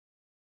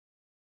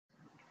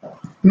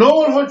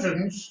Noel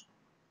Hutchins,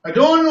 I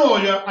don't know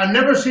you, I've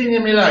never seen you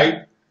in my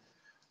life.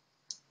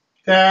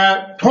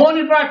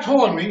 Tony Pratt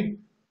told me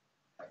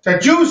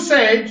that you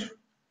said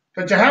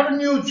that you have on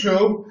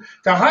YouTube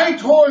that I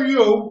told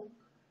you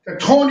that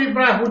Tony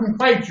Pratt wouldn't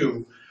fight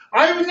you.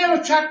 I would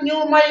never chat to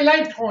you in my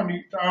life,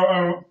 Tony.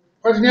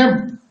 What's his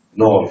name?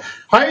 Noel.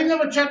 I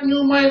never chat to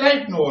you in my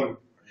life, Noel.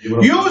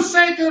 You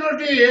said the other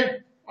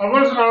day,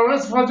 what's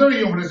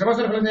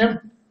his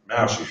name?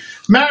 Marshall.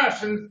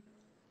 Marshall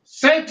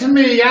said to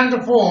me on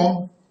the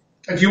phone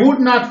that you would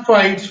not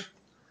fight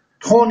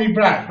Tony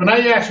Pratt. When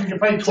I asked him to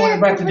fight Tony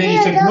Pratt today, he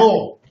said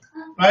no.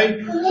 Right?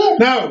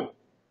 Now,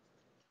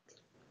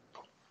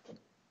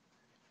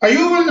 are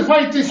you willing to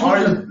fight this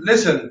one?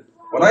 Listen,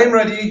 when I'm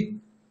ready,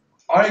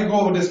 I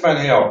go with this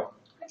man here.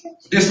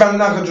 This man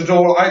knock at the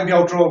door, I'll be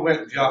out the road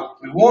waiting for you.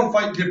 We won't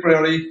fight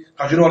Tipperary,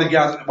 because you know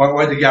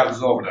why the gas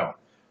is over there.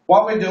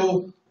 What we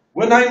do,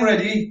 when I'm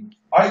ready,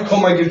 I'll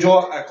come and give Joe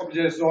a couple of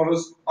days'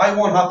 notice. I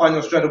won't hop on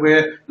you straight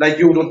away like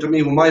you done to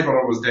me when my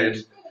brother was dead.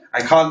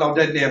 And called out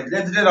dead names.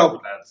 Let the dead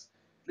out, lads.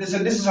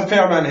 Listen, this is a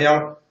fair man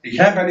here. He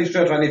can't be any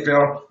straight or any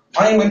fair.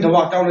 I'm going to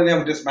walk down the name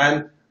of this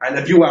man, and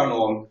if you are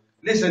known,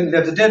 listen,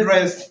 let the dead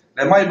rest,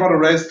 let my brother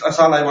rest, that's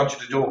all I want you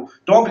to do.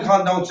 Don't be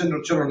calling down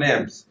children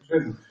names.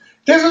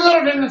 There's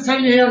another thing that's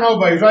telling you here now,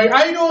 boys, right?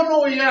 I don't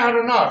know if you are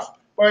or not,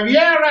 but if you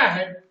are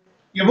at it,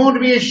 you're going to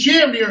be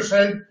ashamed of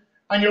yourself,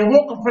 and you're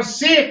working for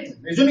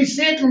Satan. It's only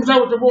Satan comes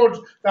out with the words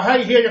that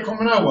I hear you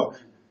coming out with.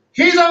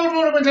 His old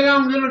brother went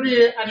along the other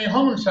day, and he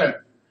hung himself.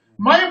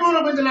 My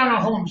brother went along and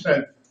hung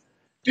himself.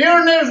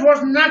 Their names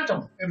wasn't at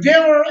them. If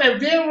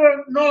they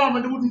were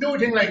normal, they wouldn't do a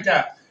thing like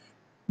that.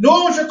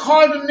 No one should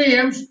call them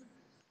names.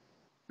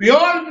 We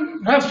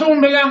all have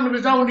someone belonging to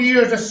us down the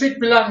years, that's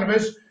sick belonging to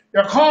us.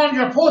 You're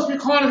supposed to be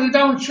calling the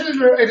down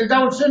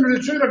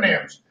syndrome children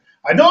names.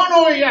 I don't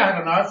know if you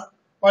are or not,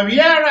 but if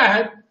you are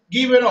at it,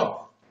 give it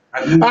up.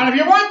 And if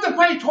you want to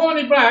fight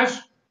Tony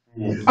Pratt,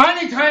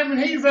 anytime when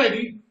he's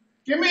ready,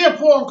 give me a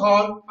phone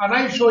call and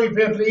I'll show you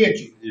fair play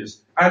itchy.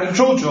 Yes. And the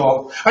truth,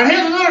 Joe. And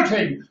here's another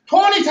thing.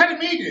 Tony telling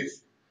me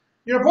this.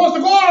 You're supposed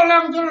to go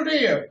along the other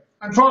day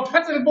and throw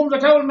petrol bombs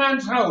at old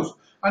man's house.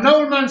 An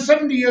old man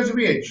 70 years of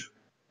age.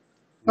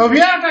 Now if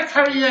you have that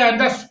carry on,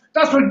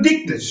 that's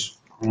ridiculous.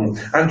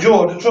 And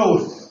Joe, the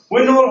truth,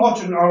 when Noel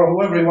Hutchins or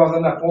whoever he was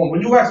on that phone,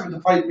 when you asked him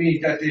to fight me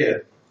that day,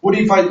 would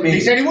he fight me?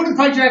 He said he wouldn't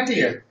fight you that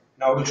day.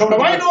 No, the trouble.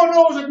 Now I don't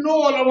know was it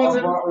Noel or was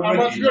it the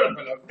other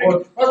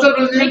fellow? What's the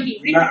other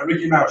name?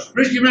 Ricky Marshall.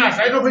 Ricky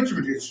Marshall, I don't know which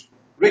one it is.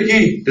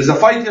 Ricky, there's a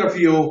fight here for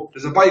you.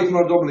 There's a fight from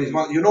our Dublin.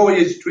 You know who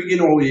he is, Twiggy, you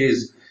know who he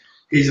is.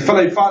 He's a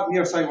fellow who fought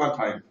near side one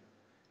time.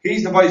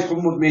 He's the vice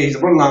coming with me. He's a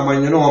brother-in-law of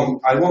mine, you know him.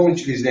 I won't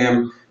mention his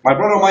name. My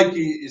brother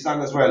Mikey is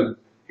on as well.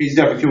 He's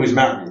there for Hughes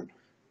Martin.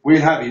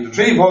 We'll have you. The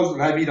three of us will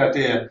have you that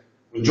day.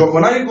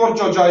 When I go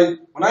to Judge,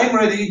 when I'm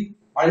ready,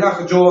 I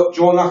knock at Joe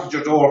knock at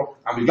your door,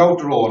 and we go out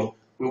the road.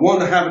 We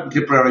won't have it in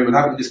Tipperary, we'll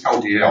have it in this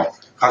county here,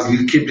 because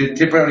we'll keep the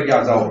Tipperary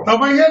guys out. Now,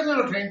 but here's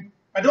another thing.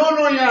 I don't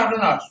know you are or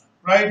not,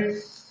 right?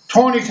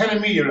 Tony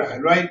telling me you're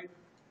at, right?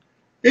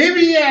 If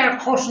you are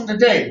cursing the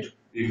dead.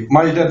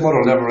 My dead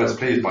mother never rest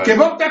pleased by it. Give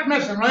up that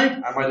messing,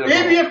 right?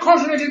 If you're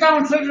cursing the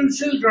down children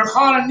or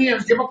calling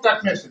names, give up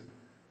that messing.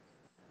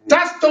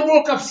 That's the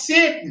work of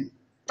Satan.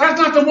 That's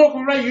not the work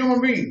of a right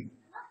human being.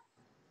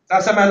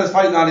 That's a man that's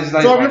fighting all his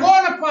life. So if you're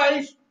going to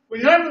fight,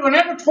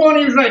 whenever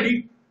Tony is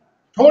ready,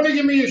 Tony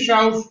give me a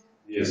shout.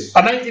 Yes.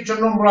 And I get your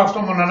number off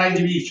someone and I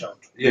give you a shout.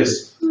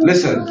 Yes.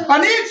 Listen.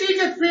 And if you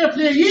get fair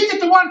play, you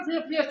get the one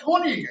fair play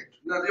Tony get.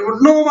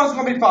 No one's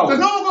going to be fouled. There's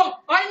no go.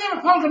 I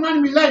never fouled a man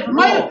in my life.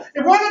 No.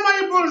 If one of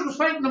my brothers was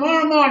fighting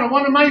tomorrow morning,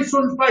 one of my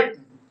sons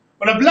fighting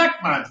with a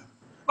black man,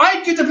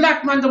 I'd give the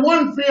black man the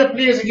one fair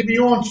play as I give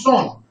your own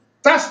son.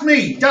 That's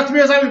me. That's me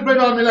as I was bred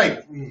all my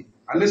life. And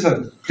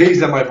listen,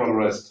 please let my brother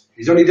rest.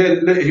 He's only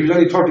dead. He was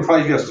only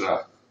 35 yesterday.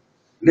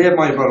 Let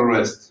my brother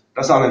rest.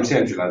 That's all I'm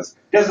saying to you, lads.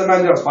 There's a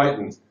man there's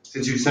fighting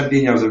since he was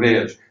 17 years of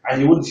age,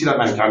 and you wouldn't see that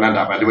man carrying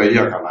that by the way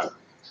you're carrying.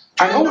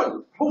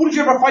 And who did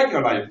you ever fight in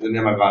your life in the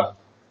name of God?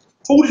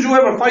 Who did you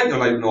ever fight in your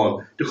life,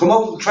 Noel? To come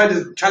out and try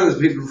to challenge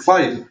people to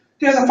fight.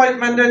 There's a fight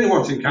man there you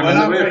want in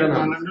Canada.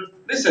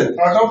 Listen,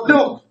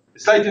 look,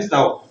 it's like this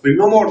now. We've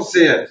no more to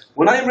say.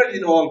 When I'm ready,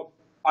 Noel,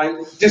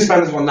 this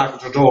man is going to knock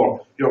at your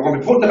door. You're going to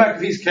be put in the back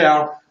of his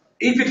car.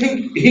 If you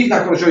think he's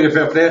not going to show you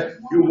fair play,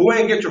 you go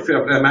away and get your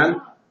fair play, man.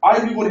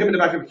 I'll be putting him in the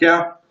back of the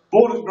car.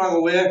 Both of us run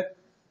away,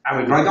 and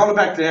we drive down the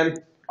back lane,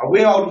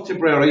 away out of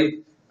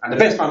Tipperary, and the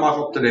best man off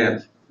up the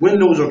lane. Win,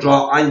 lose or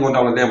draw, I'm going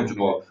down the name, you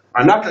know.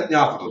 I'm not letting you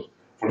off of it.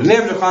 For the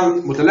names of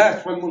calling with the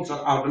last 12 months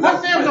on the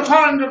last. What names are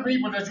calling the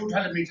people that you're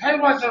telling me? Tell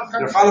what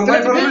they're calling my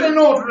brother. People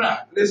know to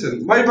that.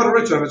 Listen, my brother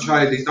Richard had a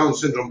child, he's Down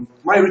syndrome.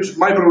 My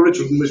brother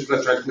Richard didn't wish for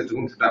that child to commit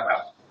to that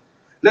bad.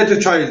 Let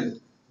the child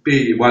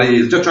be what he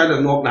is. The child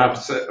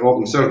has an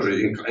open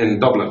surgery in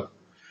Dublin.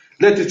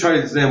 Let the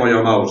child's name on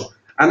your mouth.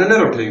 And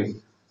another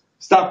thing,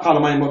 stop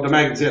calling my mother, the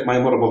magazine say my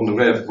mother above the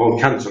grave about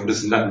cancer,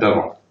 this and that and that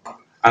one.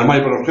 And my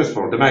brother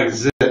Christopher, the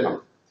magazine say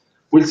them.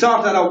 We'll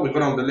sort that out when we go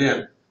down the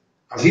lane.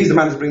 Because he's the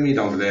man that's bringing me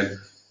down the lane.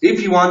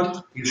 If you want,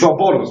 he'll show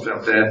both of us fair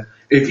play.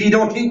 If he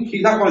don't think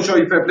he's not going to show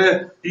you fair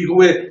play, he go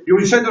away.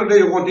 You said the other day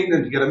you want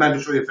England to get a man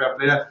to show you fair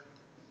play.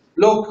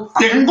 Look,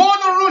 you can go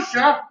to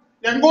Russia,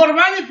 you can go to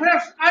any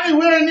place,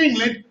 anywhere in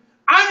England,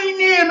 any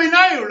name in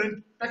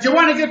Ireland that you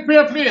want to get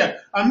fair play.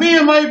 And me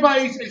and my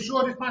boys will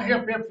show this man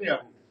here fair play.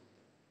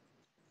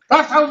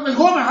 That's how it's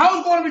going. How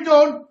it's going to be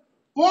done.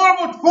 Four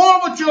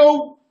with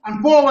you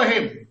and four with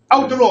him.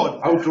 Out the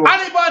road.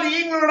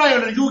 Anybody, England or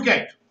Ireland, you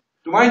get.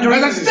 And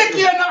I'm sick of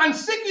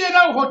you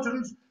now,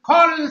 Hutchins,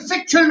 calling the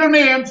sick children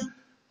names,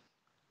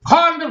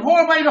 calling the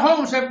poor by the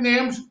homestead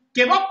names.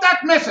 Give up that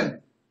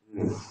messing.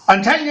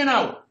 I'm telling you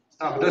now.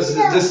 Stop. This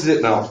is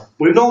it now.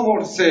 We've no more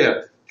to say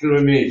till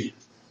we meet.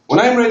 When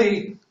I'm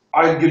ready,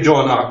 I'll give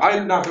Joe a knock.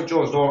 I'll knock at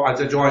Joe's door. I'll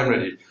say, Joe, I'm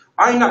ready.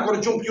 I'm not going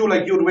to jump you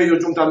like you the way you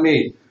jumped on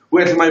me.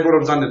 Wait till my brother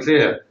was on the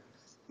clay.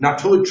 Not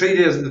 2 or 3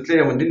 days in the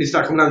clay when didn't he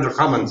start coming down to your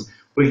commons.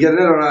 We'll get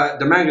another,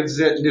 the man gets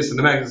it and this and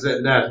the man gets it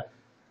and that.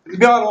 It'll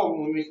be all over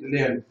when we meet in the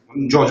lane.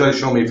 When George will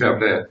show me fair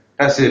play.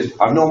 That's it.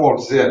 I've no more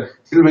to say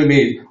till we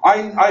meet.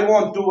 I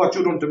won't do what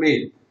you done to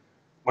me.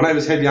 When I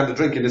was heavy on the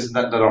drinking, this and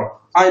that and that.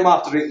 I'm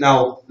after it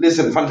now.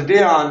 Listen, from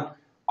today on,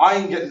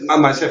 I'm getting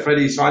myself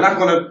ready, so I'm not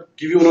going to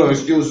give you no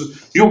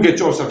excuses. You get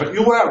yourself ready.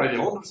 You are ready,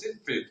 100%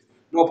 fit.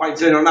 No point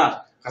saying you're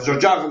not. Because you're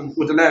jogging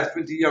with the last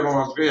 20 years on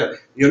Australia.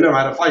 You never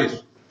had a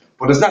fight.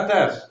 But it's not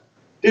that.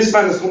 This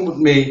man has come with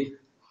me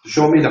to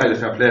show me the highly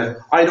fair play.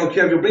 I don't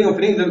care if you bring up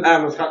an England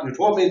arm or Scotland. You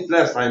told me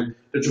last time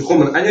that you're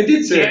coming, and you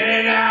did say. Get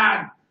it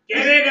on!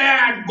 Get it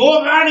on! Go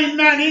on in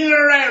man, England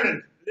or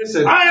Ireland.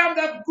 Listen. I am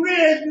the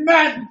great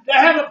man that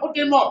haven't put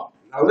him up.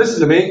 Now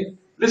listen to me.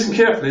 Listen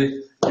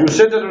carefully. You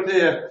said the other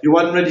day you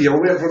wasn't ready. You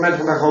were waiting for a man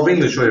from back home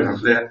English to show you fair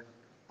play.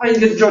 I ain't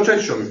getting George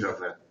to show me fair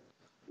play.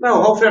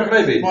 Now, how fair can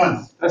I be?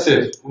 One. That's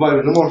it.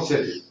 Well, no more to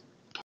say.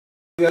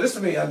 Yeah,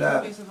 listen to me, and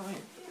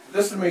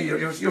listen to me.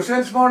 You're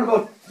saying this morning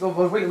about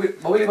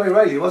Willie Boy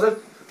Riley, was it?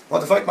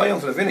 Want to fight my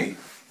uncle Vinny?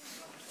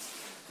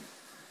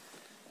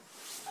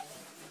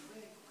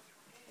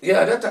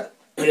 Yeah,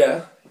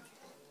 yeah.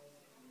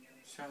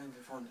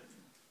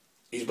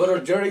 His brother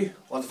Jerry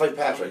wants to fight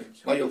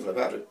Patrick. My uncle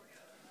Patrick.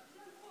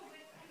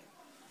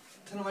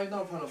 Tell him I've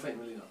no problem fighting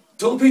Willie now.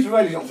 2 Peter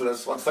Riley's young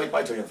fellas want to fight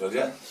my 2 young fellas,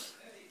 yeah?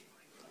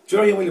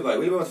 Jerry and Willie Boy.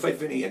 Willie Boy wants to fight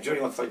Vinny and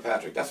Jerry wants to fight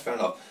Patrick. That's fair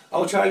enough.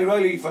 Oh, Charlie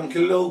Riley from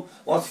Killaloe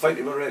wants to fight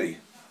him already.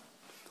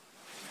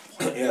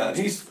 Yeah, and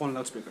he's... One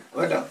loudspeaker.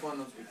 Right now. One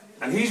loudspeaker.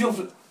 And he's young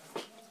fella...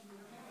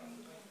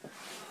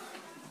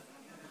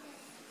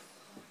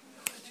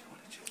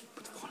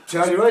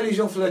 Charlie Riley's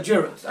young fella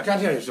Jerry. I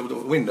can't hear you, so the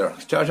wind there.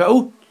 Charlie,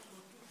 oh?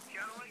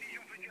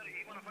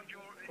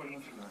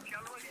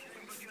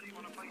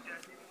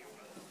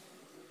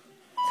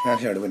 Can't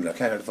hear the wind there.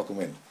 Can't hear the fucking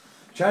wind.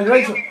 Charlie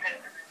Riley's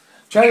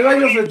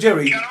young fella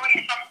Jerry.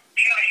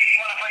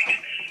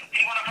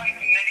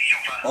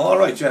 All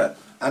right, yeah.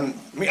 And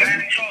me...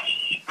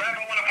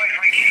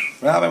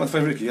 Rabbi wants to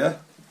fight Ricky, yeah?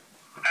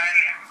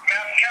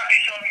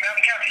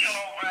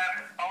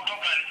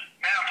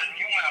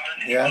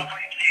 Yeah.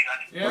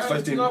 Yeah,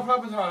 it's no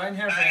problem at all. I'm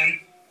here for him.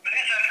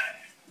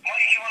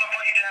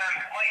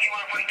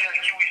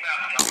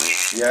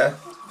 Yeah.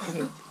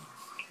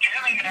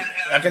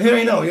 I can hear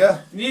you now,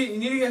 yeah? You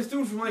need to get a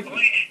stool for Michael.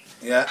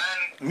 Yeah.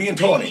 Me and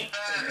Tony.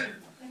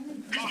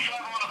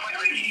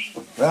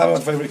 Rabbi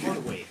wants to fight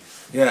Ricky.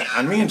 Yeah,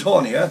 and me and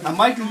Tony, yeah? And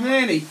Michael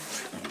Delaney.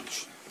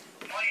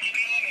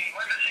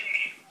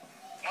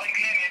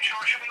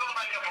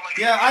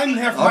 Yeah, I'm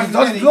here for Michael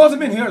Delaney. There's loads of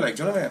men here, like,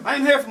 do you know what I mean?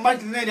 I'm here for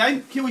Michael Delaney.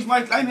 I'm Hugh's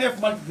Michael. I'm here for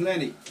Michael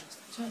Delaney.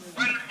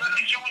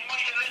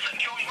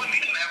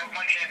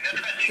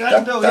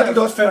 That'll do,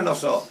 that's fair enough,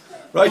 so.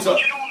 Right, so.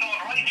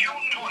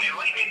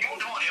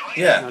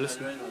 Yeah. Now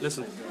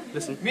listen.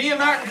 Me and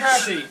Martin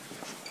Carty.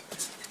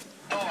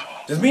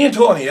 There's me and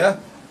Tony, yeah?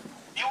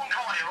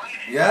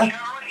 Yeah?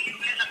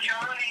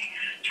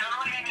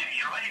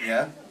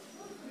 Yeah.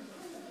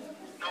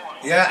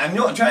 Yeah, and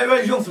you're Charlie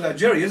Riley's young fella,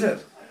 Jerry, is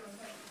it?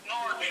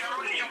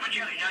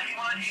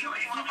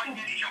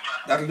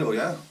 That'll do,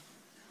 yeah?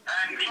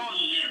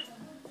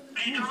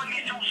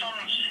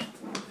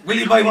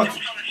 Willie Boy wants...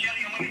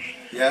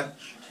 Yeah?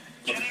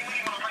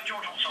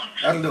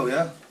 That'll do,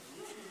 yeah?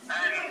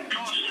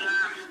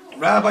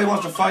 Rabbi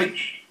wants to fight...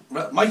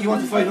 Mikey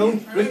wants to fight who?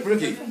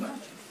 Ricky?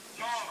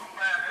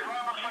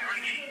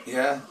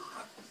 Yeah?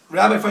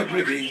 Rabbi fight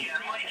Ricky.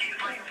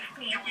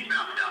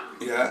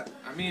 Yeah.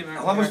 And me and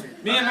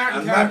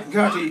Martin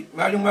Carty.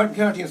 Martin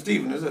Carty and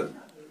Stephen, is it?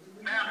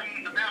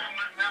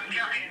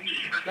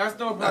 That's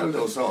no problem.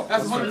 That'll do, so.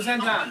 That's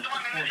 100% on.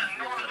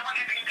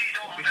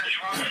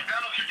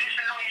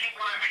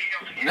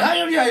 Yeah,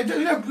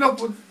 look,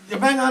 you're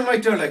bang on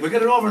right there, like, we'll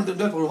get it over and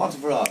done with once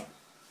and for all.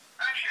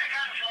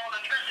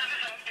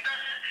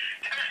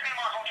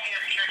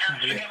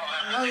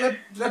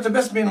 Let the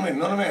best men win,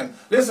 you know what I mean?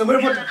 Listen,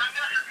 we're putting...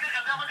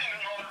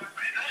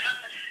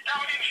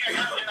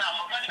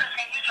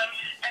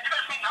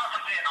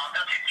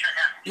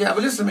 Yeah,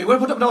 but listen to me, we're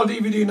putting up an old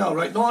DVD now,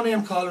 right? No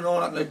name calling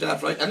or nothing like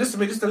that, right? And listen to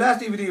me, this is the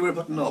last DVD we're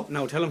putting up.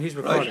 No, tell him he's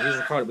recorded. Right? He's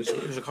recorded.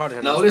 He's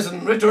recorded. Now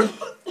listen, Richard.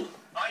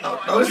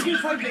 Now listen.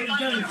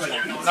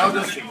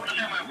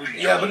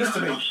 Yeah, but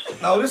listen to me.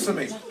 Now listen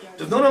to me.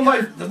 There's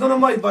none of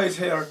my boys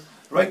here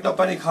writing up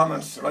any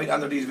comments right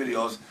under these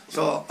videos.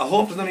 So I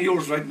hope there's none of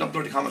yours writing up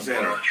dirty comments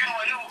there.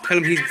 Tell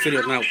him he's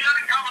videoed now.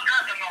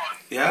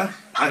 Yeah?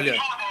 Yeah.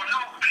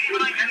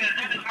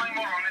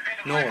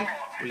 No,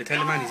 will you tell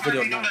the man he's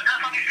videoed now?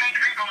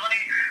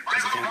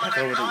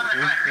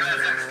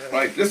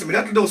 Right, listen to me,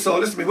 that'll do so.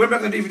 Listen to me, we're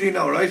back on DVD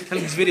now, right? Tell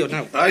him he's videoed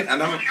now. Right,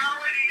 and I'm...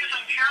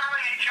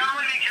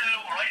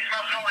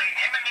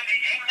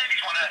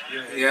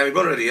 Yeah, we've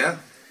got ready, yeah?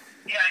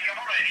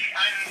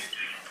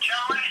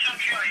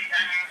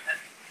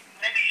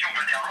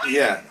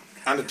 Yeah,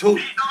 and the two...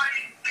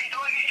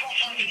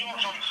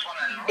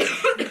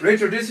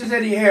 Richard, this is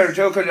Eddie here,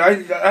 Joe.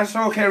 That's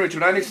okay,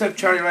 Richard. I'll accept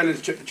Charlie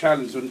Riley's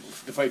challenge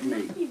to fight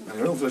me.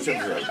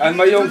 And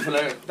my young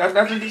fella.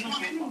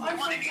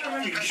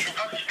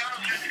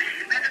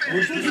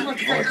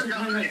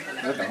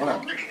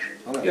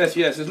 Yes,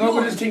 there's no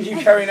good as thing keep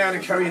carrying on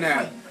and carrying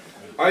on.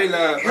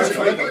 I'll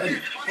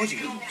fight.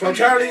 So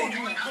Charlie.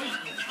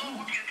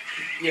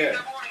 Yeah.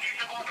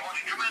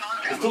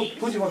 Who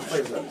do you want to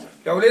fight then?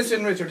 Now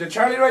listen, Richard. Did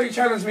Charlie Riley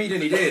challenge me?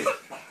 Then he did.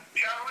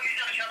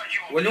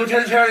 Well, you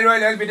tell Charlie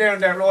Riley I'll be there on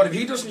that road. If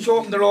he doesn't show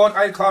up on the road,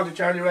 I'll call to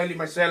Charlie Riley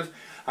myself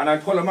and I'll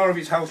pull him out of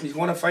his house and he's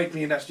going to fight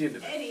me and that's the end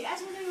of it.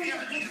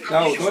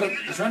 Now,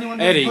 is there anyone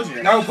Eddie.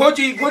 Now,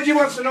 Pudgy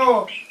wants to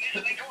know.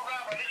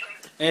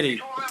 Eddie.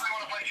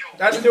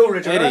 That'll do,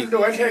 Richard. Eddie. That'll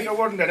do. I'll take a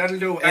word on that. That'll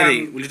do.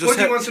 Eddie, will you just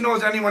Pudgy wants to know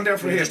is anyone there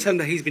for him? Just tell him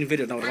that he's been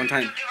videoed now at one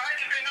time.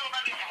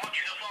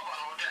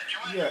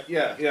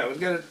 Yeah. We'll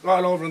get it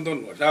all over and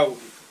done with. Now,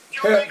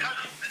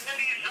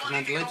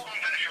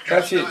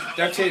 that's it.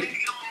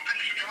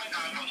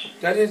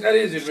 That is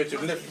it,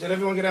 Richard. Let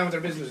everyone get on with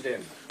their business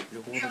then.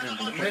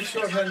 Make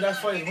sure that's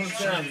fine.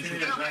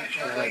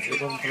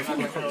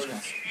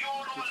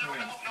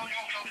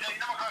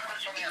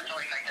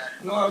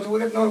 No,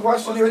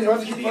 what's the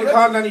you keep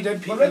calling any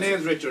dead people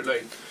names, Richard?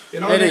 Like, you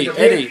know,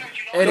 Eddie,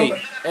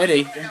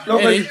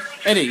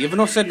 you've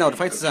enough said now. The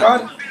fight's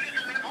on.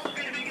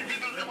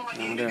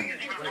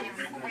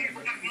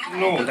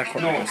 No.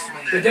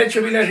 The dead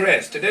should be let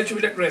rest. And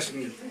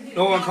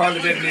no one called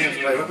the dead names.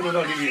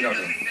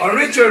 Or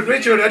Richard,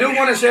 I do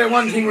want to say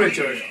one thing,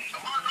 Richard.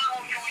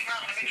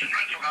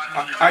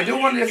 I do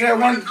want to say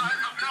one.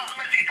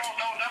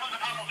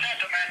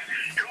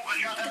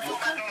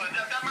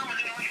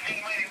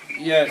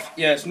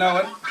 Yes.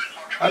 Now,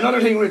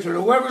 another thing, Richard.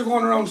 Whoever's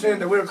going around saying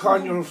that we're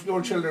calling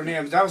your children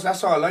names,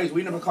 that's all lies.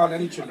 We never called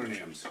any children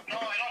names.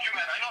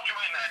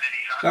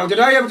 Now,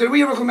 did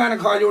we ever come down and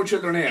call your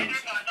children names?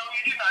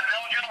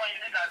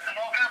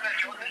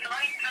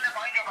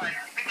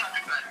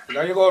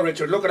 There you go,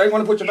 Richard. Look, I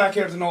want to put you back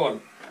here to know.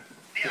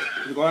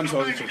 You go on,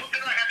 so Richard.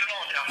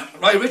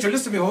 Right, Richard,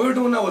 listen to me. What we're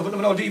doing now, we're putting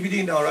them on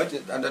DVD now, right?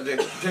 And they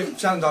take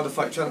challenge on the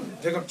fight,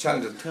 take up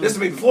challenges. Listen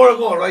to me, before I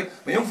go, right?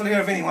 My young fella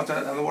here, Vinny, wants to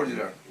have a word with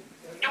you there.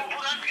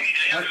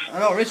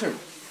 Hello, Richard.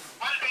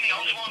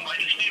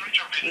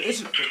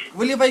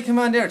 Willie by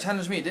command there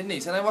challenged me, didn't he?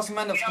 Said I wasn't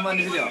man enough to command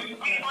the video.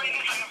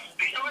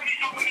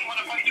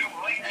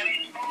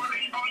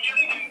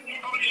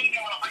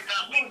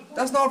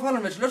 That's no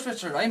problem, Richard. Look,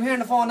 Richard, I'm here on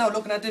the phone now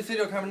looking at this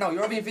video camera now.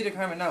 You're being video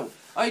camera now.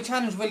 I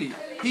challenged Willie.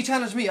 He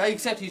challenged me. I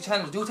accept his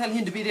challenge. Do tell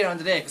him to be there on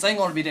the day, because I'm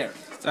going to be there.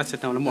 That's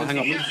it now. Hang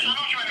up.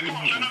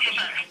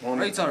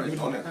 Right, sorry.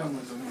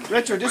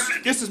 Richard,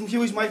 this is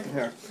Hugh's Michael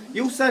here.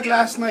 You said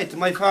last night that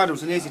my father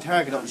was an easy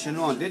target up in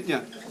Shinron, didn't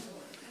you?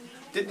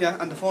 Didn't you?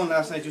 On the phone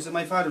last night, you said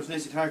my father was an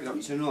easy target up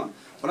in Shinron.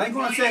 But I'm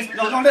going to say,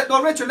 no,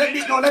 Richard, let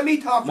me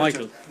talk, Richard.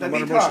 Michael, let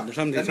me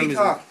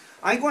talk.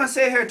 I'm going to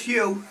say here to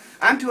you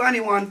and to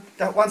anyone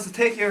that wants to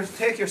take your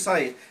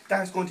side,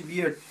 that's going to be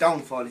your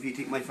downfall if you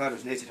think my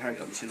father's an easy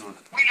target up in Shinron.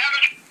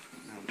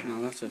 No,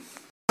 that's it.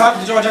 I talked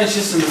to George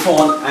just on the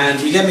phone and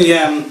he gave me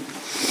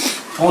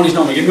Tony's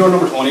number. Give me your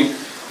number, Tony.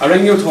 I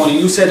rang you, Tony.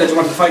 You said that you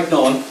wanted to fight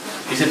Noel.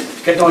 He said,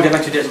 get Noel, get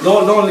back to this.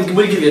 Noel will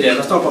give you a date,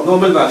 that's no problem. Noel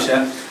will bash,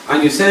 yeah.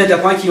 And you said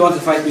that Mikey wanted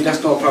to fight me, that's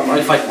no problem.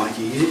 I'll fight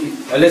Mikey.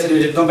 I listened to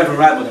you, done better with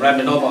Rabin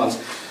had no balls.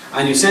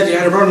 And you said you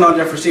had a brother-in-law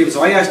there for Stephen.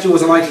 So I asked you,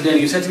 was it Michael Denny?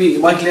 You said to me,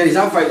 Michael Denny's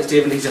not fighting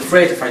Stephen, he's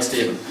afraid to fight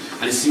Stephen.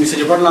 And you said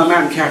your brother-in-law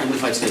Martin Carty will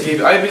fight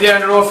Stephen. I'll be there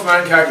on the road for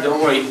Martin Carty,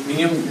 don't worry.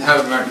 Me and you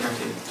have Martin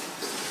Carty.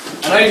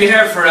 And I'll be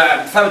here for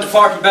fellow the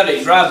 40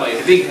 bellies, Rabbi,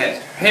 the big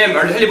head. Him,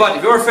 or anybody,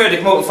 if you're afraid to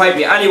come out and fight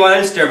me, anyone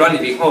else there, but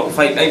anybody, come out and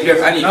fight me. I'm here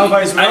for anybody. Now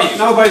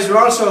guys, we're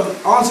also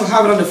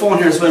have it on the phone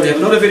here as well. We have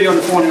another video on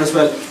the phone here as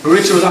well, where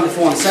Richard was on the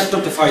phone, setting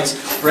up the fights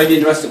for any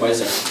and the rest of the boys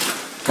there.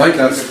 Right,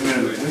 lads, come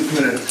in.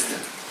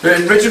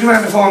 Richard went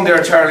on the phone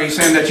there, Charlie,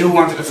 saying that you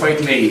wanted to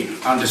fight me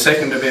on the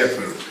 2nd of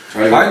April.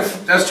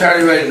 That's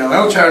Charlie right now.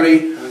 Well,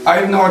 Charlie, I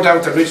have no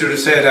doubt that Richard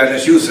has said that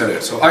unless you said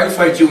it. So I'll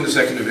fight you on the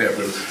 2nd of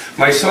April.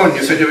 My son,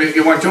 you said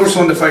you want your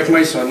son to fight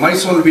my son. My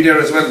son will be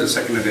there as well the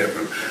 2nd of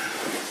April.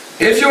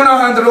 If you're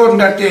not on the road on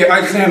that day,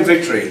 I claim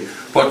victory.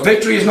 But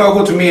victory is no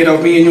good to me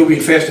without me and you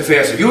being face to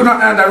face. If you're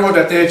not on that road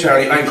that day,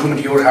 Charlie, I'm coming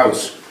to your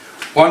house.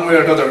 One way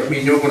or the other, me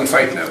and you're going to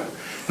fight now.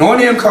 No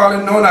name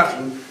calling, no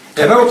nothing.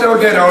 They're out there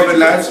dead orbit,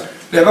 lads.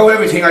 about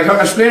everything. I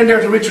explained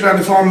there to Richard on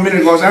the phone a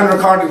minute ago, and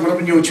recording put up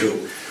on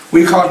YouTube.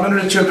 We called none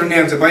of the children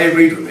names if I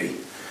agreed with me.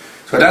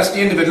 So that's the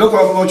end of it. Look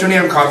about your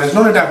name card. There's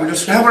none of that. We'll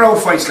just have our own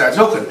fights, lads.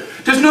 Look,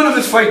 there's none of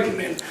us fighting,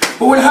 man.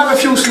 But we'll have a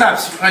few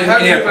slaps in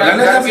April.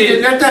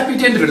 Let that be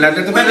the end of it, lad.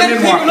 Let the better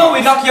men people know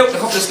we knock you out in a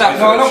couple of slaps.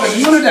 No, look,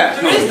 there's none of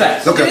that. There is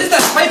that. There is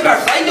that. My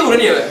part. I do it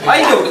anyway.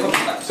 I do it a couple of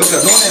slaps. Look,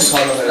 there's no name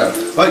called like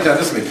that. Right, lad,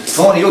 listen to me.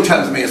 Tony, you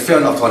challenged me. It's fair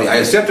enough, Tony. I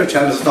accept your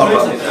challenge. It's not a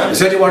problem. You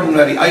said you weren't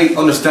ready. I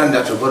understand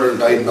that your brother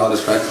died and all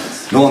this crap.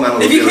 No man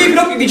will. If you keep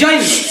looking, be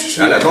giant.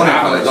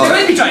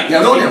 Don't be giant.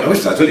 Yeah, don't I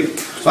wish that, really.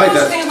 Right,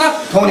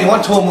 Tony,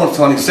 1 2 months,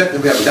 Tony,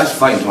 second baby, that's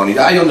fine, Tony.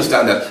 I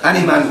understand that.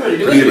 Any man can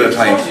need a bit of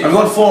time. I'm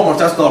going 4 months,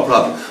 that's no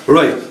problem. But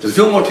right, there's a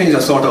few more things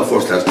I'll sort out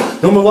first, lads.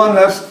 Number 1,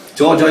 lads,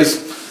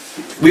 Joyce.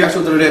 We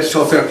actually did a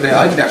show fair play.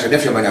 I did actually,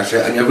 nephew of mine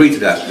actually, and you agreed to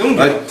that.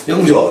 Right?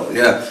 Young Joe,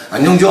 yeah.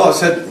 And young Joe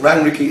said,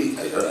 rang Ricky,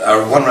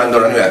 or one rang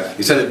there anyway.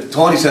 He said,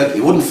 Tony said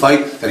he wouldn't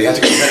fight, that he had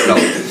to get better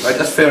out. Right,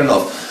 that's fair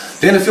enough.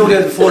 Then a few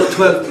days before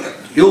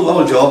 12, you,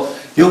 old Joe,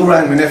 you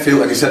rang my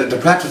nephew and he said that the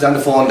Pratt was on the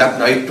phone that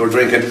night, they were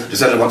drinking, they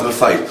said they wanted to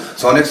fight.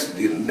 So next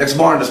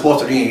morning they're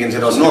supposed to ring again and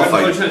said there was no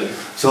fight.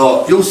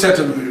 So you said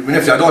to my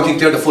nephew, I don't think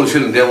they're the full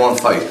shilling, they won't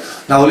fight.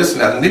 Now listen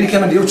to that, and then you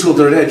came into YouTube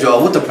the other day,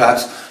 Joe, with the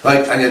Pratts,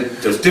 right, and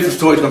there's different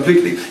stories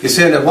completely. You're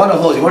saying that one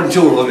of us, you weren't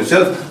sure about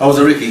yourself, or was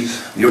it Ricky,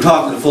 you were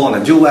talking on the phone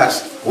and you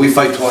asked, we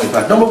fight Tony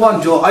Pratt. Number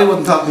 1, Joe, I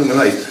wasn't talking to him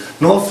tonight.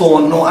 No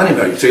phone, no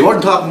anybody. So you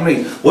weren't talking to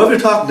me. Whoever you're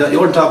talking to, you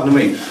weren't talking to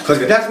me. Because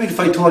that's me to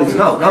fight Tony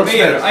now.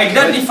 I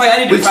didn't fight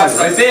any of the Pratts.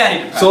 I say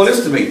any of the Pratts. So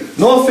listen to me.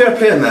 No fair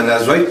play man,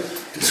 lads, right?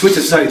 Switch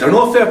the sides. Or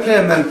no fair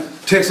play man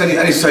takes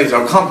any sides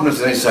or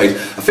compliments on any side.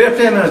 A fair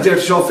play man is there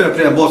to show fair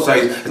play on both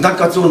sides and not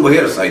got someone by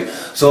either side.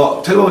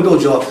 So tell you what we do,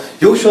 Joe.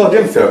 You show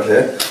them fair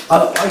play.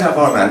 I have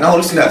our man. Now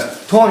listen to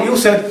that. Tony, you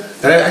said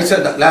that I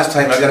said that last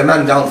time I got a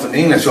man down from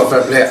England to show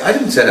fair play. I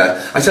didn't say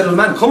that. I said a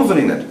man come from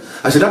England.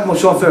 I said that must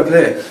show fair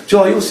play.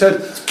 Joe, you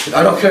said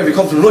I don't care if you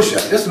come from Russia.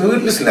 Listen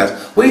to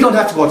that. We don't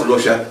have to go to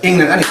Russia,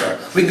 England, anywhere.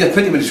 We can get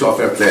plenty of show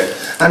fair play.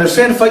 And they're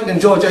saying fighting in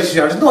Joe Joyce's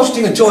yard. There's no such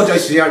thing in Joe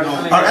Joyce's yard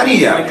or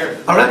any yard.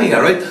 Or any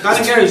yard, right?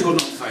 That Gary's good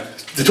enough to fight.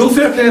 The 2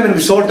 fair play men, we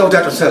sorted out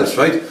that ourselves,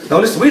 right? Now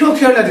listen, we don't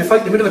care that you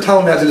fight in the middle of a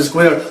town lads in the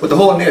square with the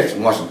whole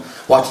nation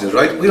watching it,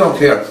 right? We don't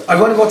care. I'm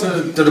going to go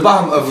to the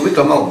bottom of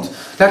Wicklow Mountains.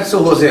 That's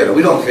so Hosea,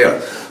 we don't care.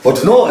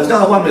 But no, it's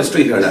not a 1 minute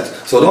street here, lads.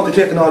 So don't be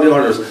taking all the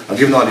orders and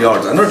giving all the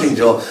orders. Another thing,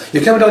 Joe,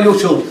 you came down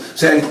YouTube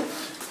saying,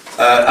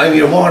 I'm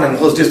your warning,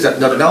 who's this, that,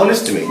 another. Now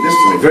listen to me,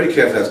 very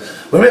carefully,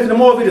 lads. We're making a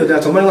more video of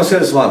that, so I'm going to say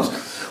this once.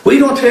 We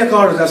don't take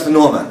orders, that's for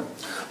no man.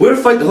 We're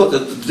fighting,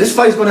 this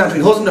fight's going on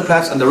between us and the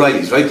Pratts and the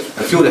Rileys, right? And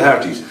a few of the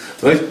Harties.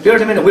 Right? They're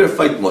the minute we're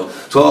fighting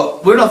with.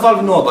 So we're not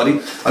involving nobody,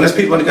 unless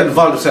people want to get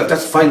involved themselves,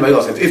 that's fine by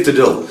us, if they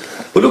do.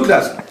 But look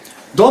lads,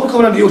 don't be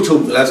coming on the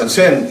YouTube lads and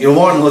saying you're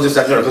warning us this,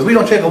 that, because we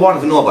don't take a warning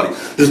from nobody.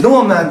 There's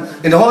no man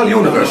in the whole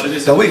universe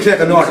that we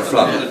take an order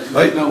from.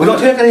 Right? We don't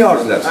take any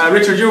orders, lads.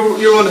 Richard, you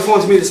were on the phone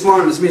to me this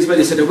morning,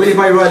 you said that Willie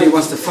Boy Riley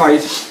wants to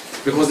fight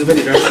because the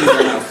video they're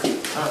there now.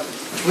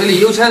 Willie,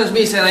 you challenged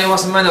me saying I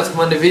want some man to come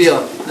on the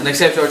video and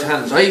accept your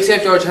challenge. I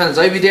accept your challenge.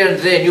 I'll be there on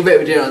the day and you better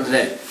be there on the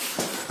day.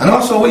 And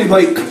also, Willie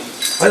Boy,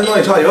 I don't know,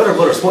 I tell you, your other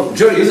brother,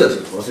 Jerry, is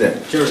it? What's his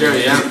name?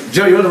 Jerry, yeah.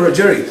 Jerry, your other brother,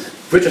 Jerry.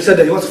 Richard said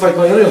that he wants to fight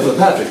my other brother,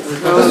 Patrick.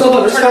 That's no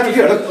bother, Patrick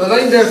here. Well,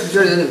 I'm there for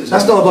Jerry anyway.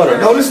 That's no bother.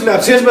 Now listen,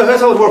 lads,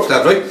 that's how it works,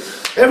 lads, right?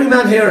 Every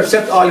man here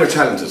accept all your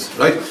challenges,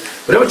 right?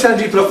 Whatever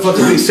challenge you put up front,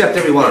 we accept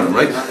every one of them,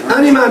 right?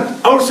 Any man,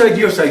 our side,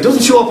 your side,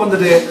 doesn't show up on the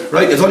day,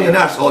 right, is only an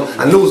arsehole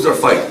and lose their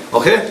fight,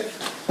 okay?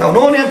 Now,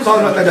 no name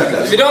calling like that,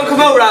 lads. If you don't come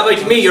out, Rabbi,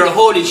 to me, you're a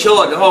holy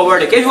show, the whole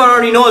world. Like, everyone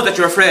already knows that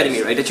you're afraid of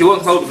me, right? That you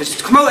won't come out. If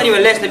you come out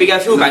anyway, less than we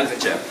get a few bangs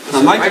at you.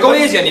 I go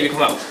easy on you if you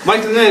come out.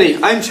 Michael Nanny,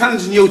 I'm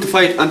challenging you to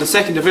fight on the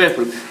 2nd of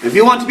April. If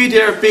you want to be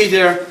there, be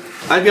there.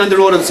 I'll be on the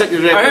road on the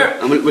 2nd of April.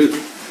 And we'll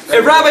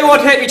if Rabbi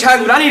won't take me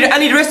challenge, will any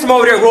of the rest of them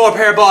over there grow a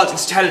pair of balls and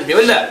challenge me,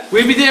 will they?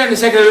 We'll be there on the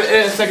 2nd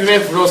of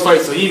April for those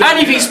fights. So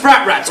any of these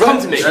sprat rats, come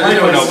to me. I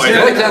don't know why.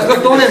 Right, lads,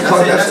 look, no name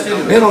calling, lads.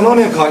 No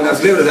name calling,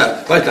 lads. Leave it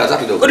at that. Right, lads,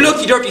 that'll do. Good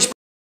luck, you dirty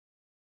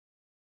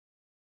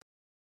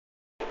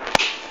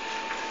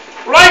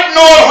Right,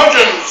 Noel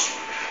Hutchins,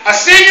 I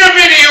seen your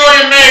video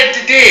you made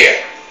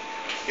today.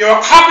 You're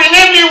copying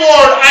every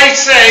word I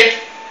said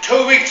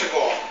 2 weeks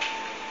ago.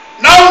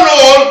 Now,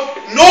 Noel,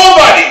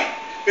 nobody,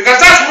 because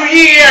that's what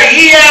ye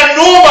are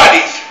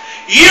nobodies.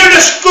 You're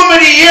the scum of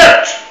the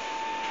earth.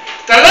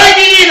 The like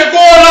of ye to go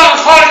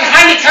along calling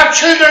handicapped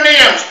children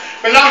names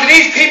belong to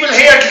these people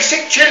here, the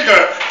sick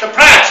children, the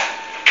Pratt.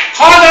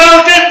 Call their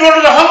own dead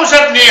brother the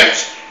homicide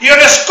names.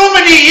 You're the scum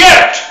of the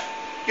earth.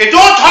 You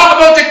don't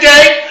talk about the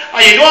dead,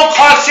 and you don't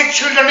call sick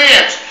children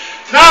names.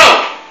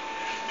 Now,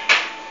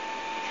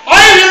 I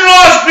was in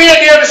Rosebery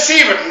there this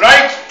evening,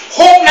 right?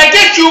 Hoping I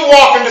get you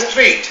walking the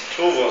street.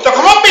 So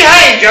come up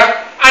behind you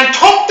and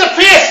thump the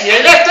face of you,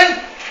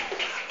 listen.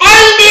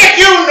 I'll make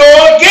you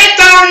know, get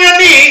down on your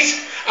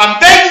knees and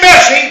beg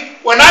mercy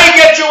when I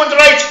get you in the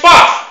right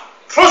spot.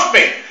 Trust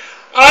me.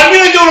 And I'll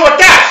really do it with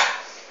that.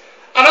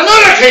 And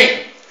another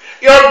thing,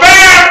 your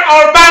banner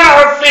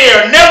or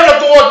fear, never to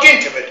go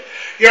against it.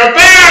 You're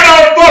bad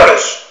old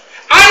Boris.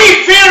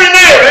 Any fear in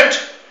Ireland,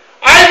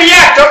 I'll be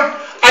at them.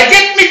 I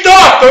get me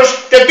daughters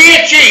to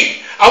beat ye.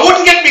 I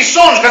wouldn't get me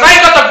sons, because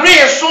I got the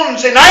greatest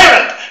sons in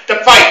Ireland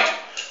to fight.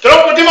 They're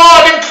up with them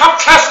all in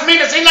top class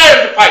meetings in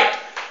Ireland to fight.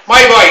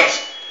 My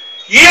boys,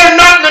 you're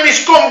nothing to me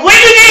scum. When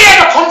did you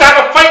ever come to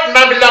have a fighting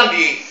man belong to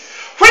ye?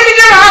 When did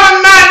you ever have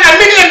a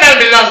million man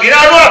belong to you?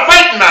 Now, not a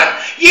fighting man.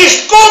 Ye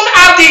scum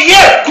of the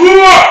year.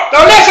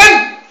 Now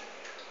listen,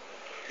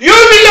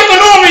 you'll be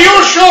looking over your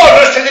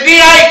shoulders till the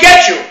day I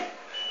get you.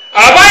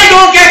 And if I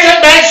don't get you,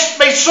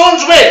 my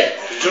sons will.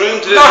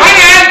 Now hang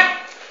on.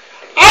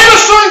 I have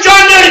a son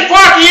John nearly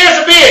 40 years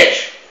of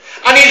age,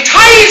 and he'll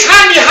tie his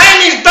hand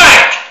behind his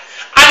back,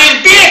 and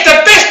he'll beat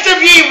the best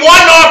of ye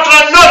one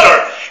after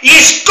another.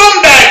 Ye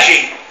scumbags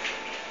ye.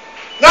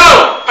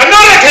 Now,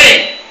 another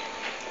thing.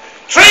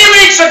 3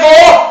 weeks ago,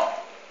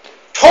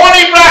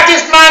 Tony Pratt,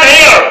 this man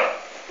here,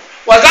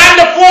 was on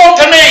the phone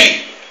to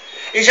me.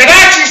 He said,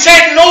 actually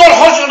said, no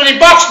husband, but he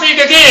boxed me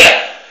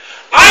today.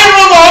 I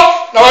rung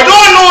up. Now, I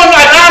don't know,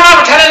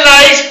 I'm telling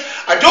lies.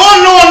 I don't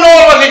know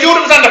what the dude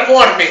was on the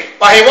phone to me,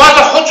 but he was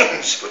a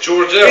Hutchinsons. But you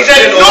were there. He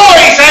said, no,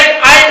 he said,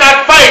 I'm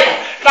not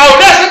fighting. Now,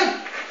 listen,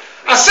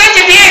 I sent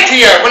a date to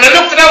you when I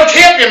looked at our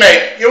tape you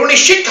made. You're only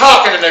shit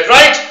talking in it,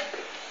 right?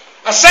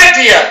 I said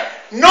to you,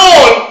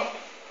 Noel,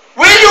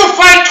 will you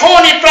fight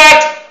Tony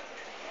Pratt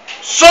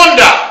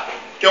Sunday?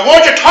 You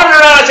want to turn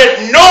around and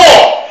said, no.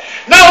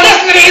 Now,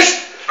 listen to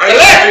this.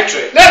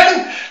 Victory.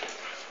 Listen,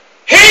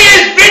 he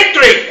is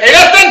victory. Hey,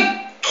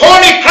 listen,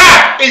 Tony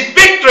Pratt is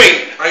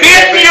victory.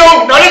 Beating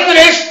you. Now listen to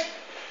this.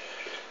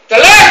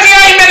 The last thing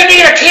I meant to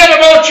be a claim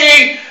about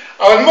you,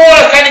 I was more or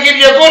less trying to give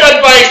you a good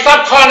advice.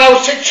 Stop calling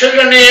out sick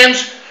children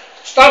names.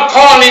 Stop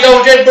calling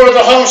those dead brothers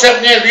that hung themselves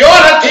names. We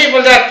all had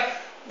people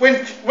that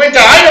went to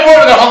either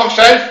brother that hung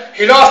himself.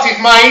 He lost his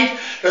mind.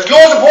 There's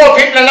loads of poor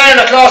people in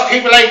Ireland that lost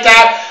people like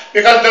that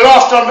because they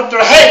lost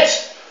their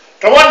heads.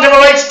 They wanted them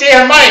a right state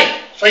of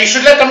mind. So you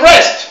should let them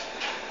rest.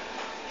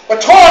 But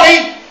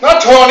Tony,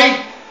 not Tony,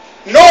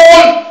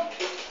 Noel,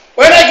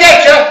 when I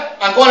get you,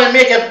 I'm going to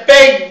make a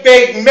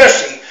big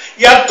mercy.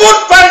 You're good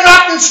for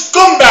nothing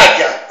scumbag,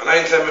 you. And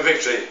I claim a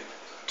victory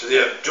to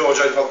the George.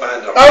 I put my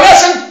hand up. Now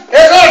listen,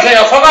 here's another thing.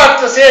 I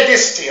forgot to say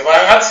this to you, but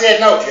I have to say it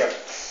now to you.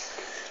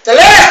 The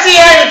last day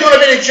I was doing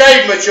a bit of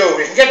jiving with you,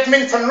 we can get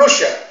men from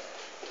Russia.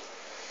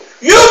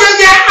 You can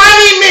get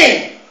any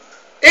men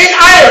in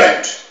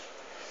Ireland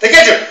to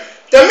get you.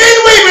 The men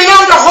we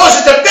belong to us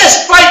is the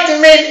best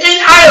fighting men in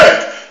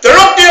Ireland. They're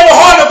up there with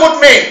all the good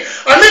men.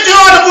 I mention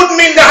all the good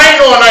men that I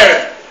know in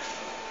Ireland.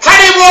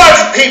 Paddy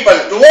Ward's people,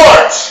 the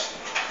Wards,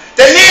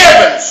 the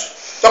Navins,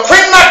 the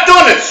Quinn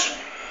MacDonalds.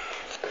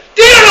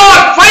 They're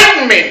all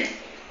fighting men.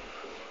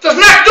 There's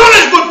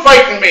MacDonald's good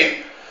fighting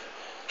men.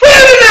 Where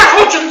did that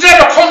Hutchins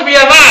ever come to be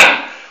a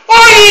man?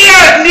 All ye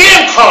are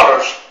name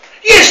callers.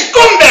 Ye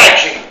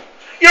scumbags ye.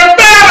 You're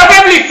bad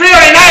of every fear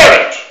in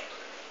Ireland.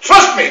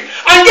 Trust me.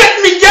 I'm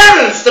getting me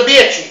girls to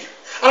beat ye.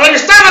 And I'm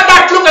standing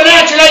back looking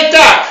at you like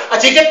that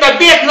as you get my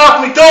baiting off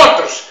my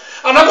daughters.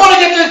 And I'm going to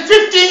get the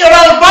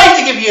 15-year-old boy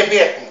to give you a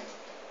baiting.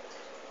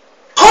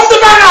 Come to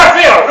Banner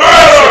Fair. Come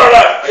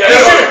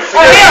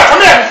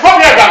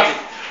here, donkey.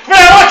 Come here,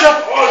 I want you.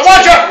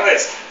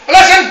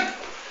 Listen.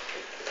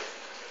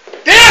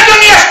 There's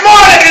only a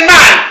small little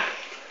man.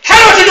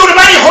 Tell what you do to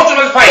any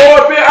Hutchins fight. Oh,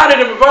 I'd be at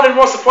him. If anyone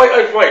wants to fight,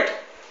 I'd fight.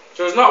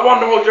 So there's not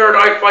one out there that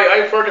I'd fight.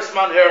 I'd for this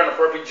man here and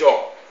for Big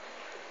Joe.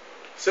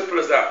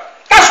 Simple as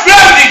that. That's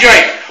gravity, Joy.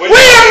 We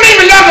haven't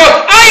even belong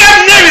to. I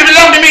have never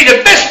belonged to me,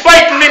 the best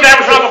fighting men that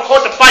ever saw a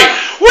court to fight.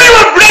 We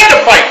were bred to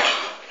fight.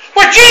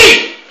 But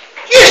ye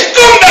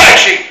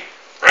scumbags, ye.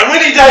 And when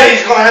he dies,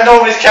 he's going to hand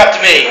over his cap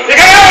to me. You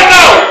can have it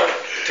now.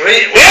 To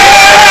me?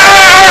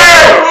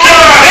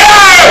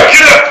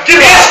 Give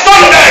me a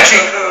scumbag, ye.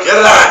 Get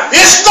it on.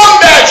 You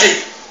scumbags,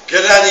 ye.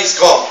 Get it on, ye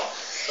scum.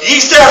 Ye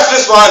started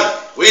this one.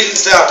 We didn't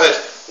start it.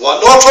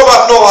 Want no trouble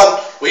off no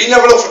one. We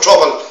never look for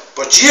trouble.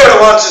 But ye are the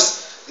ones that's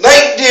 9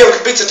 days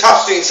with bits of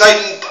top string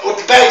siding with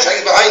the bags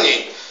hanging behind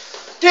you.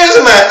 There's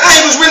a man.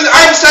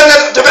 I'm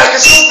standing at the back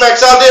of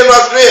Supermax all day in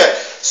Rosgrave.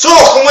 So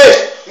come with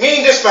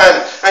me and this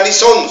man and his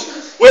sons.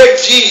 Wait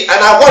for ye and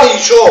I want you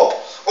to show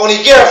up.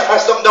 Only Gareth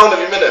has something down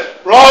every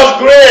minute.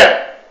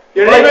 Rosgrave.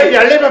 You're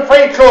living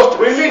very close to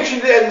we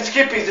mentioned it in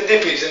Skippies and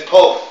Dippies in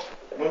pub.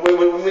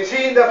 When we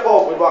see in that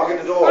pub, we walk in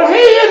the door. Well,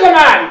 he is a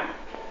man.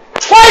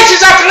 Twice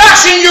as after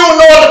lashing you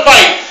know the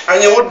fight. And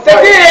you wouldn't the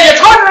fight. day you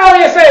turn around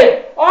and you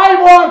say, I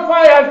won't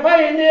fight, I'll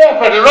fight in the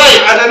airport.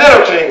 Right. And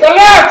another thing. The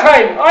last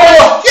time.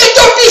 You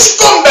dirty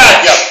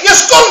scumbag, you. You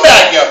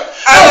scumbag, you.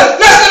 And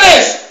listen to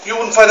this. You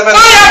wouldn't fight a man. I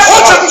have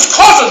Hutchins'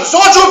 cousins,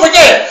 don't you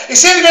forget. He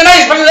seemed to be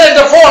nice, but he let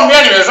the phone me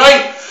anyways,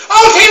 right?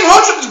 I'll team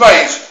Hutchins'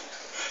 boys.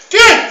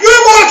 You're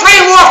going to try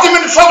and walk them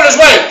into trouble as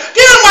well.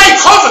 They're my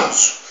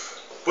cousins.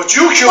 But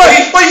you,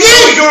 Chewy, but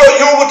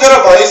you're with the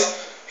other boys.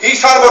 He's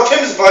talking about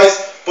Tim's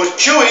boys. But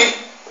Chewy,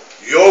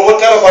 you're with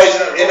the other boys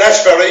in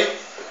Ashbury.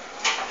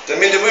 The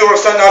minute we were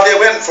standing out there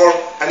waiting for him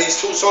and his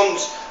 2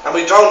 sons, and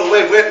we down the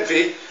way waiting for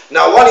you.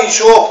 Now, why don't you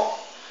show up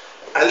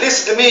and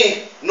listen to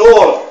me,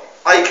 Noel,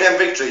 I claim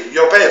victory.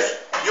 Your bet.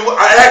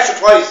 I asked you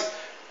twice.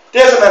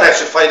 There's a man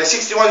actually fight. The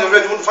 61 years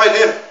old, you wouldn't fight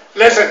him.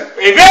 Listen,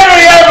 if ever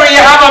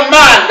you have a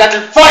man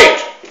that'll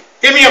fight,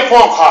 give me a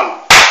phone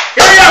call.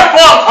 Give me a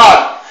phone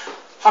call.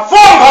 A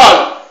phone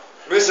call.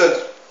 Listen,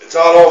 it's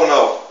all over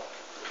now.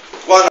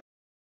 Go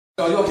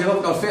on. You came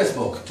up on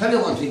Facebook. Tell you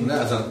one thing,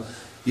 lads.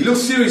 You look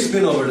serious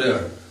spin over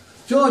there.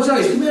 Joyce,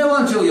 come here, I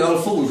want you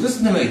old fool.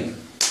 Listen to me.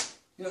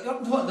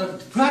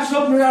 Pratt's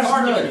up in your arse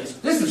tonight.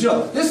 Listen,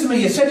 Joe. Listen to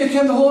me. You said you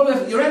came the whole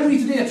way. You're angry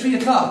today at 3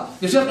 o'clock.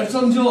 You're sitting at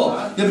son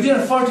Joe. You'll be there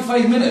in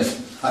 45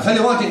 minutes. I'll tell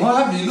you one thing. What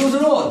happened? You lose the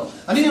road.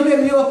 And then you're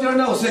making you up there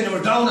now saying you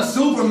were down a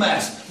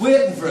Supermax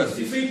waiting for us.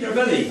 You feed your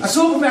belly. A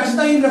Supermax is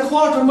not even a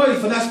quarter mile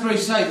from Asbury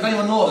side, if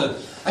anyone knows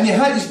it. And you're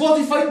supposed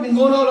to be fighting and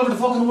going all over the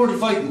fucking world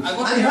fighting.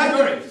 And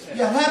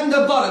you hadn't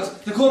the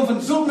bollocks to come from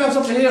Supermax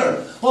up to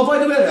here. Oh, by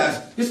the way,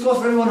 lads, this goes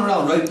for everyone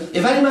around, right?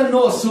 If any man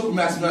knows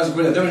Supermax in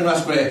Raspberry, they're in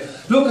Raspberry,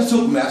 look at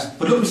Supermax,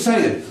 but look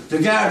beside it, the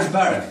guards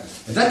barrack.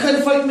 If that kind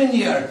of fighting in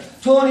here,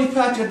 Tony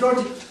Pratt, you're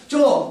dirty.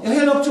 Joe, you're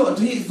heading up to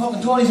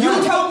fucking Tony's You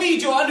hand. told me,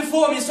 Joe, on the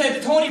phone, you said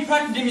that Tony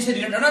Pratt and Jimmy said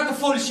they're not the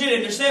full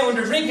shilling. They're saying when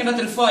they're drinking that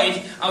they'll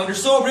fight, and when they're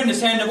sober in the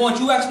saying they won't.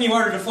 You asked me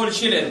whether they're full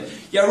shilling.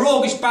 You're a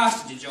roguish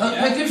bastard, Joe.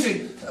 Yeah? Hey,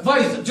 Dipsy,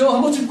 boys, Joe,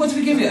 how much did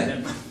they give you?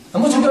 How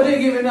much did they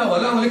give you now?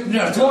 A long licking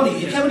there.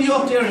 Tony, you came you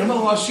up there and your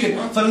mouth was shit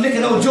for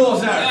licking out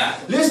Joe's there. Yeah.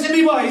 Listen to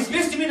me, boys,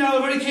 listen to me now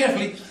very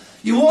carefully.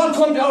 You won't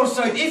come to our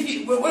side if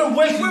you. We're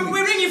welcome. We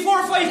ring you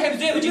 4 or 5 times a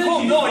day, but you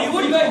come. No, you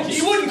wouldn't.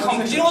 You wouldn't come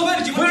because you know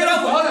better. You wouldn't get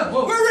out.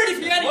 We're ready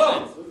for you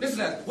anyway. Listen,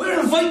 lad, we're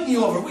inviting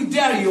you over. We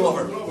dare you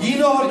over. You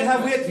know what they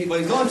have with me,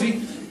 boys, don't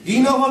you?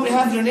 You know what they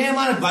have their name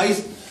on it,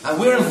 boys. And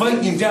we're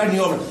inviting you and daring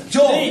you over.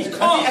 Joe, please,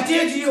 come. At the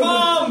age of you,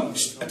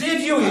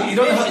 you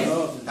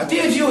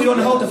don't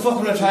know how to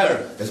fucking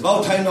retire. It's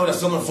about time now that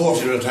someone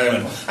forces you to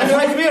retirement. And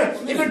right, come here.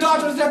 If your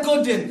daughter is that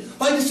good, then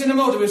why do you send him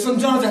out? If your son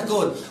John's that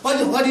good, why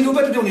do you do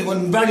better than you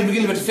when barely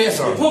beginning with the face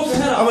or?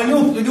 And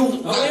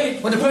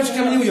when the pressure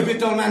came on you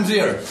bit down man's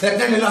ear.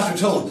 Then you lost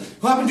your toe.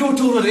 What happened to your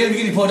toe at the end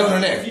beginning put down her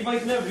neck? You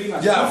might never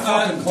rematch. Yeah,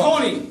 fucking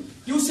Tony.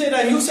 You said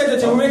that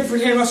you were waiting for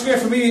him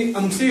Australia for me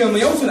and stay on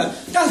my own for that.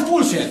 That's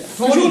bullshit.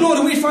 Because you know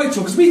that we fight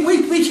you. Because we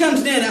came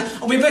today now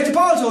and we bet the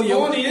balls on you.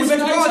 We bet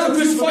the balls on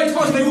Chris fight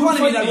us, but we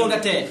wanted me that road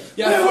that day.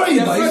 Where were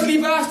you,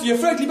 freckly bastard? You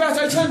freckly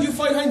bastard. I told you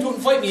fight Hines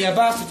wouldn't fight me, you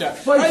bastard there.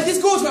 Right, this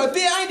goes for a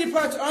bit Andy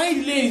Pratt or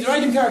Andy ladies or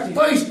Andy McCarthy.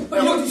 Boys,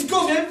 you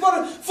go there,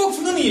 fuck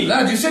for none of you.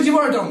 Lad, you said you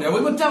were down there.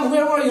 We went down.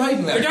 Where were you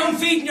hiding there? You're down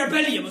feeding your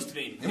belly, you must have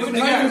been. You were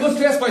hiding in a good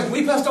place, boys.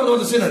 We passed down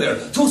the sinner there.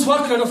 2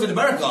 SWAT cars up in the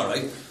barrack,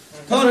 alright.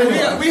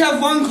 We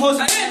have one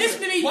cousin.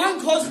 Listen to me.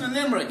 One cousin in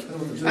Limerick,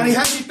 and he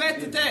has me bet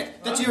the day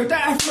that you're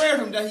that afraid of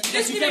him that he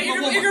listen to me.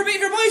 If your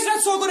boy's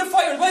not so good at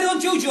fighting, why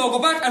don't you, Joe, go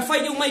back and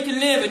fight you Michael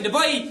Levin? The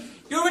boy,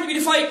 you're going to be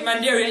the fighting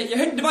man there. You're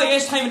hitting the boy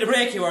each time in the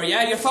break you were,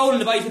 yeah? You're fouling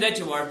the boy to death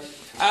you were.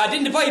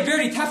 Then the boy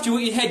barely tapped you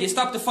with your head. You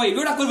stopped the fight.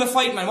 You're not good of a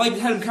fight, man. Why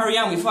tell him carry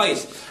on with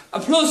fight?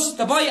 And plus,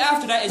 the boy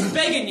after that is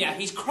begging you.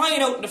 He's crying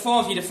out on the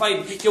phone for you to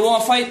fight. You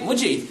won't fight him, would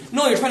you?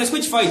 No, you're trying to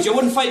switch fights. You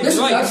wouldn't fight him,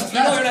 right? You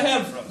know you're not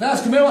him.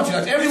 Lads, come here, want you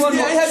lads. Everyone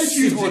knows. I had to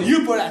choose one.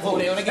 You put that phone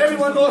down.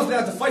 Everyone knows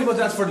that the fight was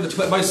that for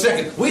my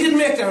second. We didn't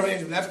make that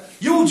arrangement, lads.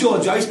 You,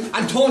 Joyce,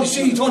 and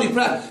Tony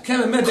Pratt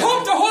came and made that.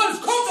 Come to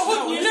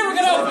Hull. You'll never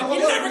get out of it.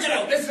 You'll never get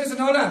out. Listen,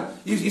 hold on.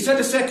 You said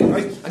the second,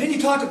 right? And then you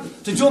thought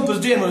to jump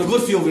us in with a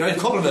good few of you, right? A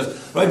couple of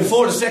us, right?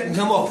 Before the second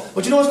come up.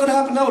 But you know what's going to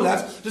happen now,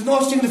 lads? There's no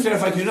thing to fair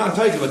fight because you're not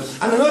entitled to it.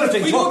 And another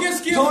thing, we don't get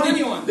scared of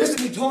anyone. Listen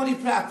to me, Tony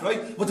Pratt,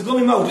 right? With the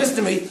gummy mouth, listen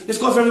to me. This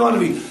goes for every one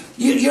of you.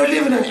 You're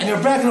living and you're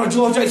bragging on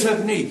Joyce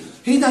helping me.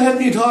 He's not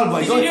helping me at all,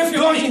 boy.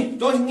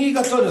 Don't think he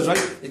got done this,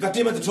 right? He got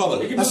him into trouble.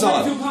 That's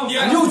all.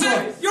 Yeah,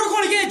 you're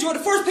going to get, Joe, the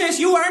first place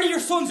you or any of your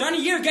sons or any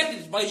of you getting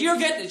this, boys. You're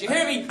getting this. You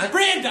hear me?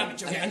 Brain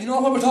damage. And you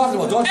know what we're talking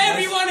about, don't you?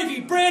 Every one of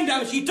you, brain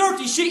damage. You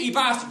dirty, shitty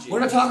bastard. We're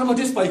not talking about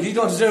this, boy. You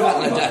don't deserve that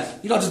like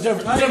that. You don't deserve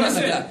it like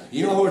that.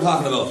 You know what we're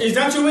talking about. Is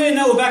that your way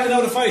now of backing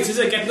out of fights? Is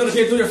it getting another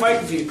kid to do your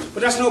fighting for you?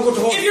 But that's no good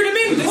to hold. If you're the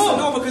middle, listen,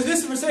 no, because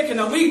listen for a second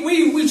now.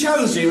 We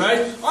challenged you,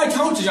 right? I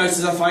counted Joyce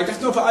as a fight.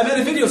 That's no. I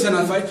made a video saying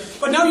on fight.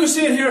 But now you're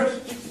saying here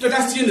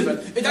that's the end of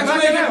it.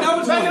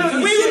 That's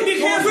we wouldn't be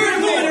careful in a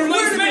moment. It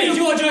reminds me of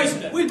Joe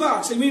Joyce. We'll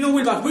box, and we know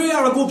we'll box. We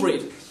are a good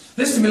breed.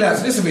 Listen to me,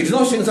 lads. Listen to me. There's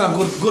no things I'm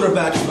good or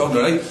bad around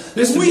there, right?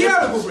 Listen to me. We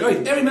are a good breed.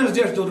 Right. Every man is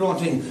there to do their own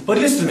thing. But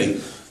listen to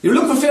me. You're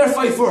looking for fair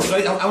fight first,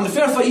 right? And the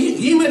fair fight,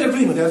 he made an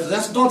agreement.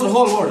 That's done to the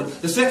whole world.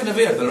 The 2nd of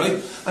April,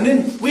 right? And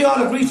then we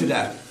all agreed to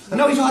that. And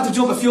now you had to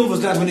jump a few of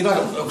us, lads, when you got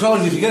a crowd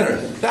of you together.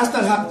 That's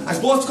not happening. I'm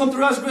supposed to come to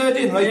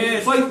Raspberry in, right? Yeah.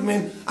 Fight them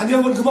in, and they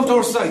wouldn't come up to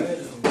our side.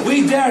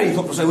 We dare you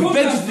come to our side. We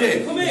beg you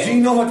today. Do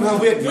you know what we have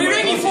waiting? We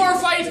ring you 4 or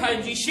 5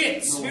 times, you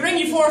shits. We ring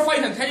you 4 or 5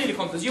 times, tell you to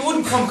come, because you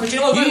wouldn't come, because you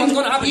know what's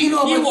going to happen. You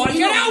won't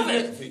get out of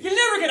it. You'll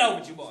never get out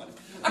of it, you won't.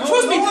 And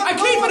trust me, I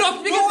keep it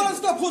up. No one will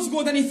stop us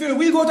going any further.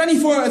 We'll go to any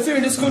further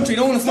in this country.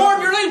 No one will stop.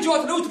 Form your line,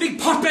 Joe, to know the big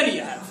pot belly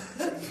you have.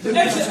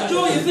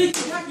 Joe, you think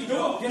you're happy,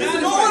 Joe?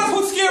 No one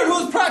will put scared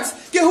who's practice.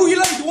 Get who you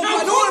like.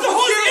 Now come to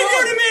Hull, if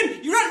you're the men,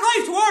 you're at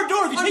right to our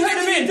door. If you take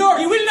them in,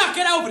 you will not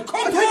get out of it.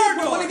 Come to our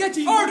door.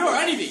 Our door,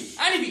 any of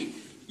you.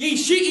 You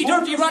shitty,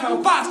 dirty,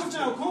 rotten bastard.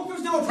 Now, come to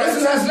us now, Press.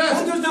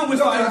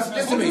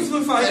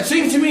 it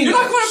seems to me. You're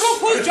not going to blow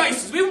pull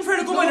Joyce. We wouldn't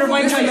prefer to go under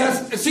my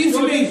Joyce. It seems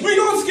to me. We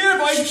don't scare,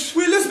 boys.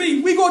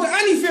 We go to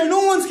any fair,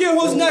 no one scare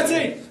us, and that's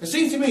it. It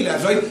seems to me,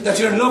 lads, right, that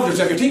you're in love with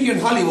yourself. You're thinking you're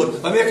in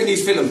Hollywood by making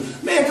these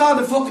films. Make all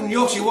the fucking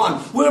jokes you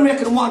want. We're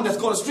making one that's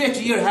going straight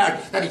to your heart,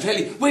 that tell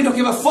you, we don't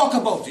give a fuck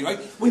about you, right?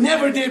 We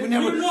never did, we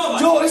never...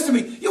 Joe, listen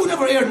to me, you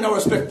never earned no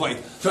respect, boy,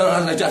 for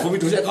anything like that, when we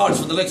do take orders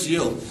from the likes of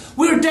you.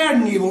 We're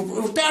daring you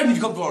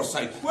to come to our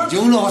side. Do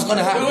you know what's going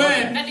to happen?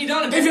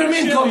 If your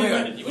men come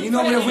here, you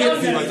know we're waiting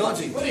for you, don't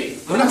you?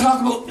 We're not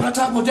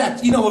talking about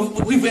that. You know,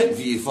 we're waiting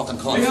for you, fucking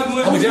cunt.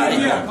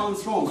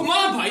 Come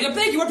on, boy,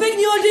 we're begging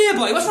you all day,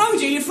 boy. What's wrong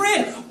with you? You're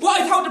afraid?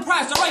 What I thought the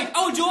press, alright,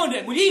 I'll join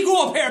them. Will you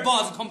go up here,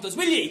 balls, and come to us,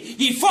 will you?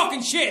 You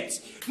fucking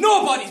shits.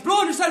 Nobody's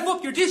blowing yourself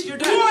up, you're this, you're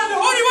that. All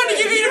you want to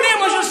give you your name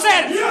was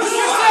yourself. You're up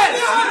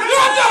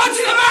the hunch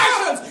of the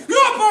Marshals.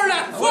 You're up for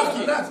that. Fuck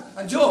you.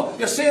 And Joe,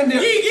 you're saying there...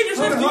 You give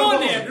yourself your own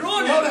name. Your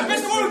own name.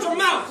 Best word with your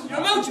mouth.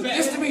 Your mouth, you bet.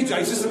 Listen to me,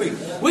 Joyce, listen to me.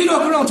 We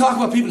don't go around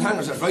talking about people hanging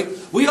themselves, right?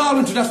 We all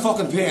went through that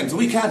fucking pain, so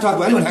we can't talk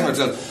about anyone hanging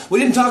themselves. We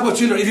didn't talk about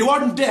children. If you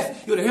weren't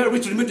deaf, you would have heard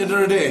Richard admit the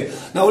other day.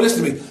 Now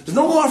listen to me. There's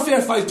no more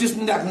fair fights, this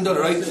and that and the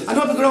other, right? And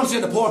don't go around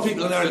saying the poor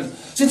people in Ireland.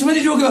 Since when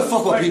did you give a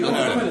fuck about people in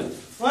Ireland?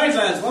 Right,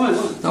 lads, come on.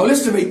 Now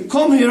listen to me.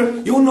 Come here.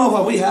 You know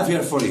what we have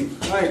here for you.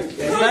 Right.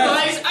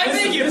 Guys, I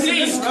beg you,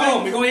 please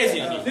come. We go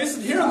easy on you.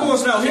 Listen, here it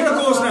goes now,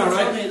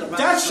 right?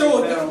 That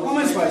shows,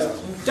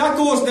 that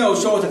goes now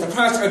shows that the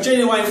press are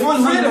genuine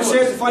 100%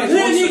 certified.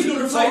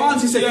 So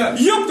honestly say,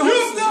 yup the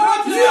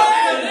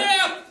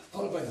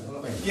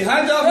You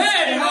had that?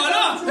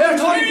 Here,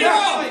 Tony.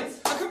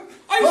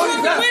 I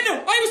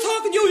was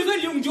talking to you as well,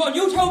 young John.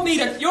 You told me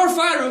that your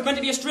father was meant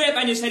to be a straight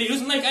man. You said he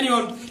doesn't like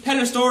anyone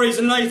telling stories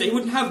and lies, that he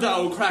wouldn't have that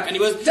old crack, and he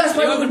was... That's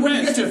why we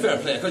wouldn't get you a fair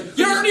play.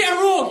 You're only a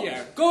rogue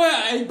here. Go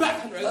ahead,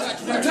 back.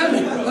 Now tell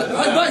me,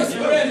 boys,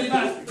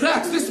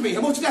 Pratt, listen to me,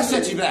 how much did that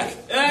set you back?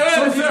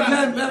 Some fair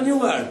play than you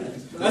were.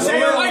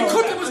 I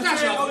cut the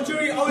moustache off. You're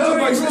going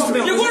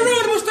to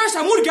ruin the moustache.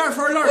 I'm going to go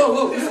for a learn.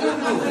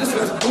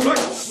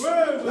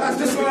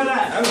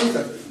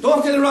 Listen,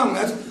 don't get it wrong,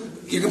 lads.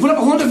 You can put up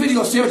 100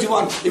 videos, say what you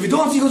want. If you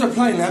don't think who's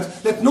applying, lads,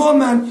 let no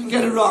man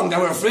get it wrong that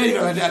we're afraid of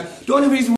you like that. The only reason